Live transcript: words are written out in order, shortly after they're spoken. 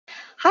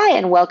Hi,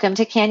 and welcome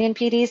to Canyon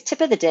PD's Tip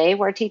of the Day,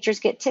 where teachers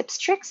get tips,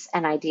 tricks,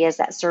 and ideas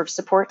that serve,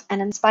 support,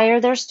 and inspire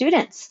their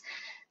students.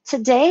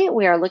 Today,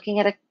 we are looking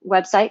at a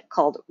website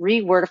called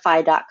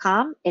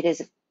rewordify.com. It is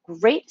a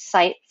great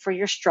site for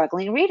your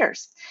struggling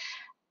readers.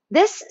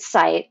 This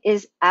site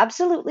is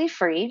absolutely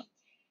free,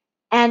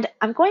 and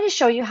I'm going to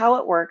show you how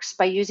it works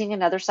by using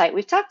another site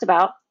we've talked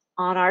about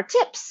on our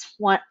tips.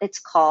 It's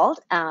called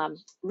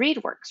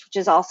ReadWorks, which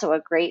is also a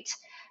great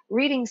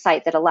reading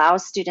site that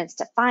allows students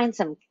to find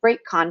some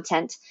great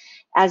content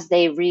as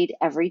they read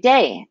every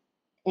day.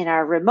 In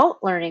our remote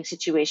learning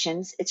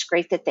situations, it's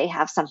great that they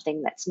have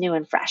something that's new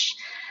and fresh.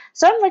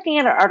 So I'm looking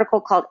at an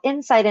article called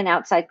Inside and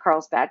Outside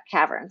Carlsbad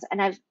Caverns,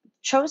 and I've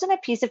chosen a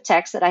piece of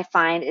text that I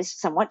find is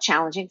somewhat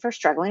challenging for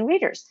struggling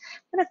readers.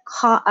 I'm going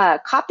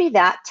to copy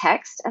that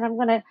text, and I'm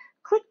going to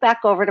click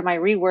back over to my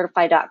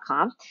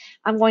rewordify.com.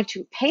 I'm going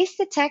to paste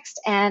the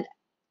text and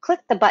click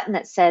the button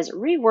that says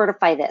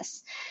rewordify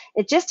this.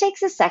 It just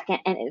takes a second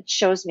and it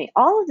shows me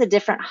all of the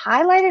different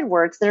highlighted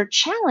words that are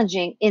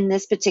challenging in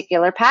this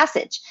particular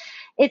passage.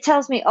 It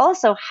tells me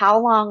also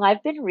how long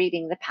I've been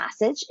reading the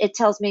passage. It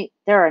tells me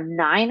there are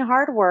 9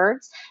 hard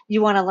words.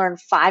 You want to learn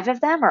 5 of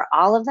them or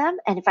all of them.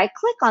 And if I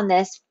click on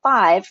this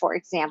 5, for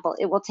example,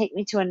 it will take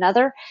me to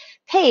another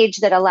page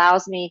that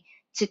allows me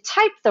to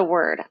type the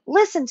word,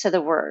 listen to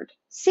the word,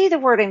 see the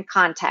word in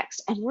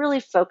context, and really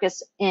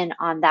focus in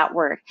on that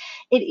word.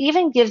 It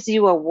even gives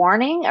you a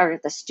warning, or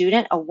the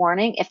student a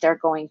warning, if they're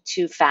going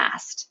too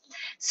fast.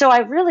 So I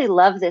really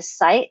love this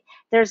site.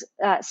 There's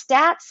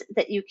stats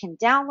that you can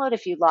download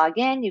if you log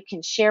in. You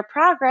can share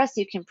progress.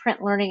 You can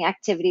print learning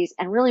activities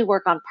and really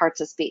work on parts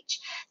of speech.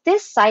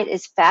 This site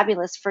is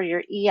fabulous for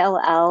your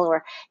ELL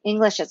or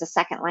English as a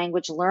second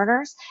language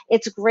learners.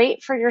 It's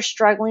great for your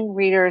struggling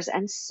readers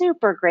and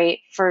super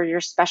great for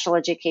your special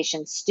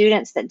education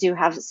students that do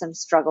have some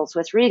struggles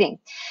with reading.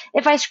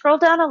 If I scroll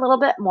down a little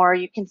bit more,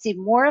 you can see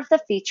more of the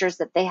features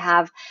that they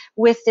have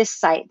with this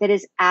site that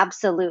is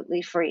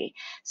absolutely free.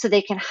 So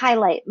they can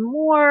highlight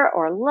more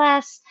or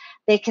less.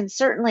 They can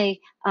certainly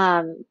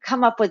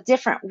come up with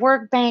different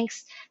word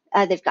banks.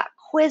 They've got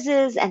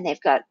quizzes, and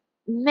they've got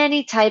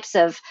many types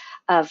of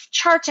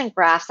charts and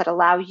graphs that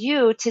allow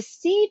you to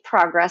see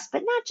progress,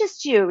 but not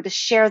just you, to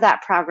share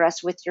that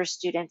progress with your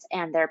students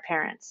and their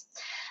parents.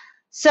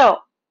 So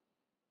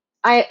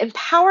I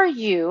empower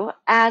you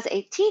as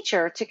a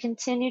teacher to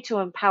continue to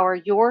empower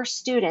your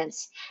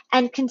students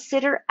and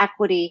consider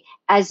equity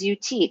as you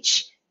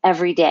teach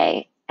every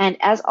day. And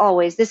as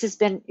always, this has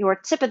been your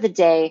tip of the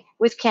day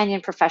with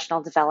Canyon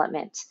Professional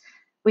Development.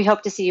 We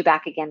hope to see you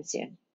back again soon.